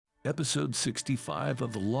Episode 65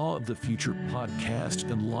 of the Law of the Future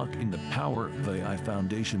podcast, Unlocking the Power of AI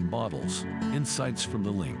Foundation Models, Insights from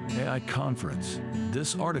the Lean AI Conference.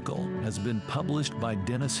 This article has been published by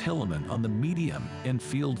Dennis Hilleman on the Medium and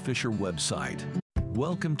Fieldfisher website.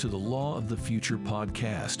 Welcome to the Law of the Future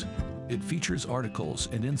podcast. It features articles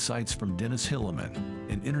and insights from Dennis Hilleman,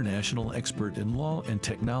 an international expert in law and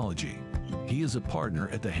technology. He is a partner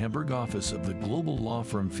at the Hamburg office of the global law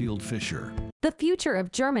firm Fieldfisher. The future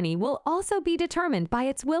of Germany will also be determined by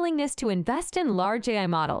its willingness to invest in large AI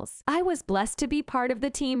models. I was blessed to be part of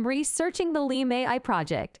the team researching the LEAM AI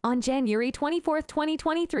project. On January 24,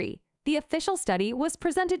 2023, the official study was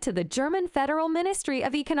presented to the German Federal Ministry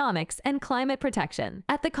of Economics and Climate Protection.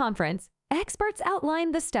 At the conference, experts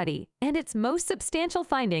outlined the study and its most substantial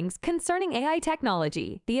findings concerning AI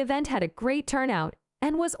technology. The event had a great turnout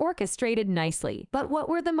and was orchestrated nicely. But what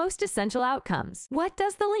were the most essential outcomes? What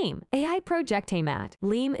does the LEAM AI project aim at?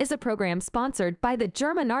 LEAM is a program sponsored by the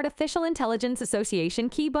German Artificial Intelligence Association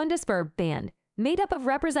Key Bundesverband, made up of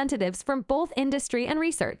representatives from both industry and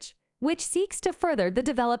research, which seeks to further the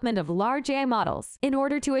development of large AI models. In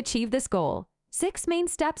order to achieve this goal, 6 main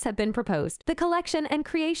steps have been proposed: the collection and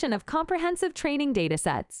creation of comprehensive training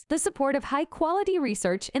datasets, the support of high-quality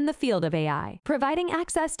research in the field of AI, providing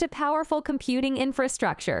access to powerful computing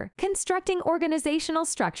infrastructure, constructing organizational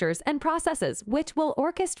structures and processes which will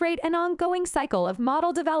orchestrate an ongoing cycle of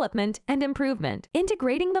model development and improvement,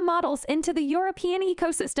 integrating the models into the European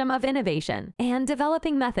ecosystem of innovation, and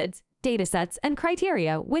developing methods, datasets, and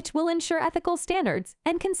criteria which will ensure ethical standards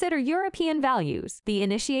and consider European values. The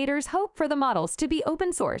initiators hope for the models to be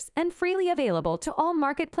open source and freely available to all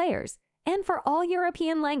market players, and for all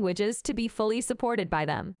European languages to be fully supported by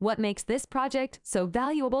them. What makes this project so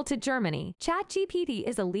valuable to Germany? ChatGPT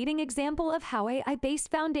is a leading example of how AI-based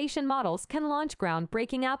foundation models can launch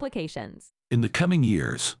groundbreaking applications. In the coming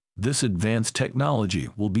years, this advanced technology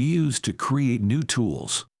will be used to create new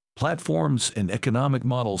tools, platforms, and economic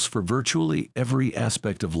models for virtually every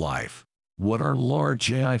aspect of life. What are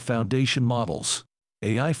large AI foundation models?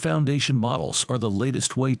 AI foundation models are the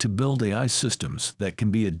latest way to build AI systems that can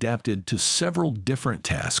be adapted to several different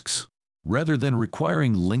tasks. Rather than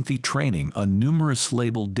requiring lengthy training on numerous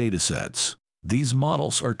labeled datasets, these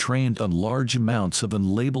models are trained on large amounts of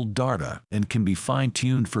unlabeled data and can be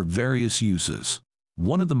fine-tuned for various uses.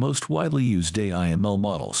 One of the most widely used AI/ML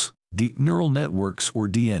models, Deep Neural Networks, or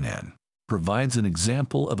DNN, provides an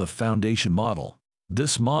example of a foundation model.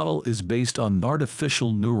 This model is based on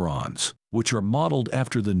artificial neurons, which are modeled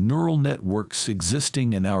after the neural networks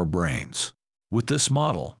existing in our brains. With this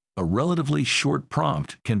model, a relatively short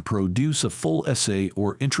prompt can produce a full essay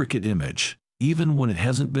or intricate image, even when it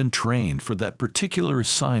hasn't been trained for that particular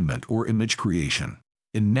assignment or image creation.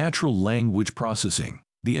 In natural language processing,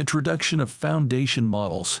 the introduction of foundation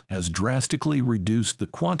models has drastically reduced the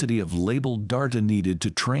quantity of labeled data needed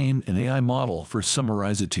to train an AI model for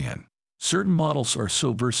summarization. Certain models are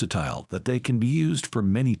so versatile that they can be used for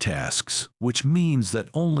many tasks, which means that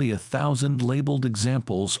only 1,000 labeled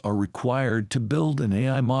examples are required to build an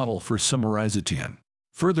AI model for summarization.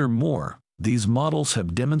 Furthermore, these models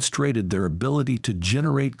have demonstrated their ability to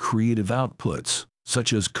generate creative outputs,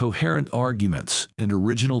 such as coherent arguments and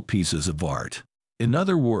original pieces of art. In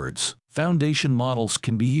other words, foundation models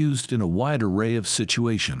can be used in a wide array of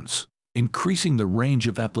situations, increasing the range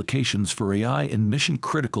of applications for AI in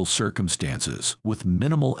mission-critical circumstances with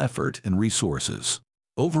minimal effort and resources.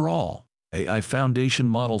 Overall, AI foundation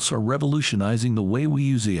models are revolutionizing the way we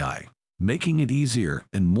use AI, making it easier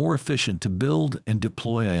and more efficient to build and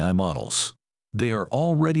deploy AI models. They are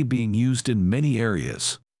already being used in many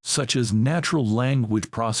areas, such as natural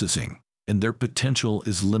language processing, and their potential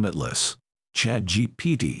is limitless.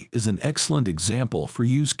 ChatGPT is an excellent example for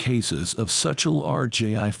use cases of such a large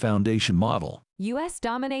AI foundation model.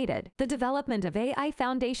 US-dominated. The development of AI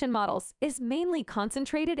foundation models is mainly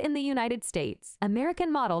concentrated in the United States.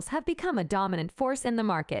 American models have become a dominant force in the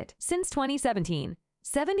market. Since 2017,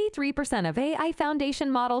 73% of AI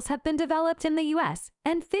foundation models have been developed in the US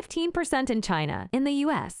and 15% in China. In the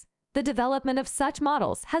US, the development of such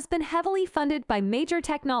models has been heavily funded by major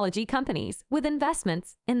technology companies with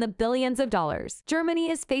investments in the billions of dollars. Germany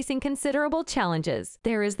is facing considerable challenges.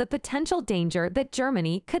 There is the potential danger that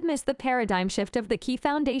Germany could miss the paradigm shift of the key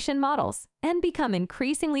foundation models and become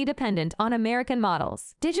increasingly dependent on American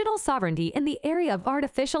models. Digital sovereignty in the area of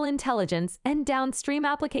artificial intelligence and downstream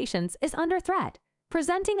applications is under threat,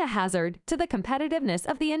 presenting a hazard to the competitiveness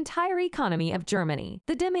of the entire economy of Germany.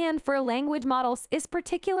 The demand for language models is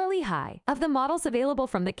particularly high. Of the models available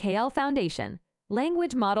from the KL Foundation,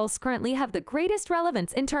 Language models currently have the greatest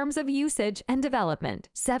relevance in terms of usage and development.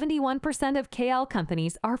 71% of KL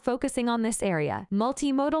companies are focusing on this area.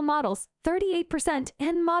 Multimodal models, 38%,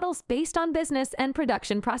 and models based on business and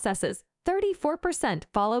production processes, 34%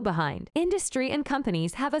 follow behind. Industry and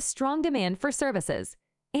companies have a strong demand for services,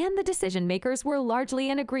 and the decision makers were largely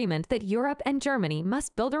in agreement that Europe and Germany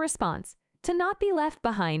must build a response to not be left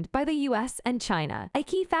behind by the US and China. A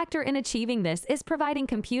key factor in achieving this is providing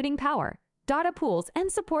computing power, data pools,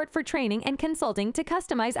 and support for training and consulting to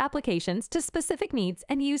customize applications to specific needs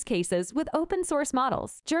and use cases with open source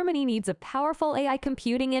models. Germany needs a powerful AI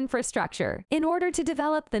computing infrastructure. In order to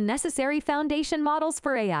develop the necessary foundation models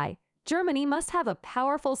for AI, Germany must have a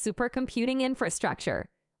powerful supercomputing infrastructure,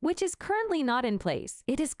 which is currently not in place.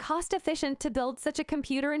 It is cost-efficient to build such a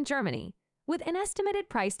computer in Germany, with an estimated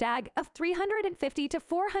price tag of 350 to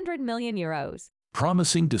 400 million euros.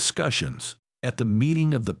 Promising discussions. At the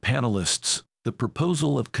meeting of the panelists, the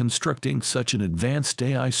proposal of constructing such an advanced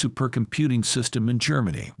AI supercomputing system in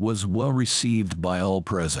Germany was well received by all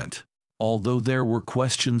present. Although there were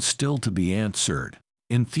questions still to be answered,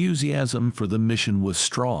 enthusiasm for the mission was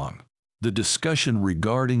strong. The discussion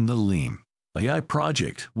regarding the LIM AI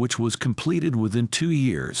project, which was completed within 2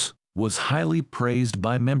 years, was highly praised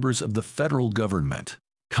by members of the federal government.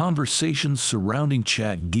 Conversations surrounding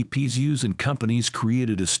ChatGPT's use in companies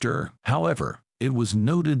created a stir. However, it was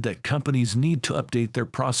noted that companies need to update their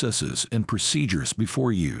processes and procedures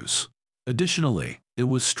before use. Additionally, it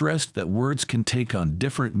was stressed that words can take on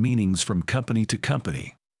different meanings from company to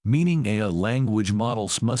company, meaning AI language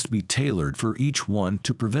models must be tailored for each one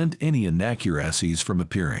to prevent any inaccuracies from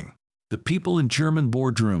appearing. The people in German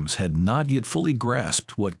boardrooms had not yet fully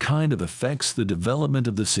grasped what kind of effects the development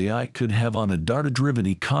of this AI could have on a data-driven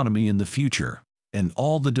economy in the future, and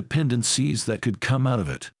all the dependencies that could come out of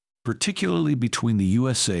it, particularly between the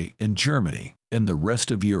USA and Germany and the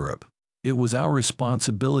rest of Europe. It was our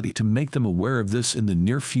responsibility to make them aware of this in the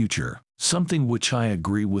near future, something which I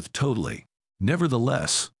agree with totally.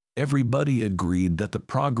 Nevertheless, everybody agreed that the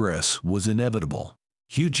progress was inevitable.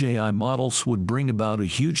 Huge AI models would bring about a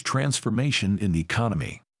huge transformation in the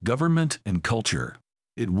economy, government, and culture.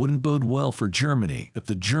 It wouldn't bode well for Germany if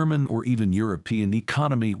the German or even European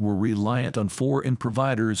economy were reliant on foreign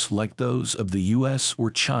providers like those of the US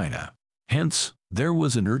or China. Hence, there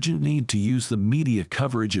was an urgent need to use the media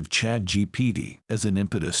coverage of ChatGPT as an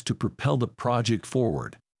impetus to propel the project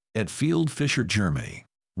forward. At Field Fisher Germany,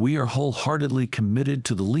 we are wholeheartedly committed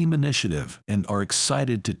to the LIM initiative and are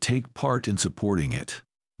excited to take part in supporting it.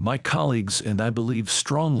 My colleagues and I believe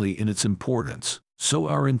strongly in its importance, so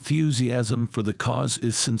our enthusiasm for the cause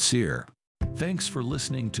is sincere. Thanks for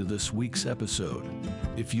listening to this week's episode.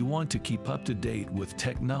 If you want to keep up to date with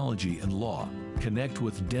technology and law, connect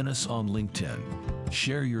with Dennis on LinkedIn,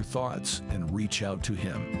 share your thoughts, and reach out to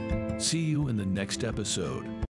him. See you in the next episode.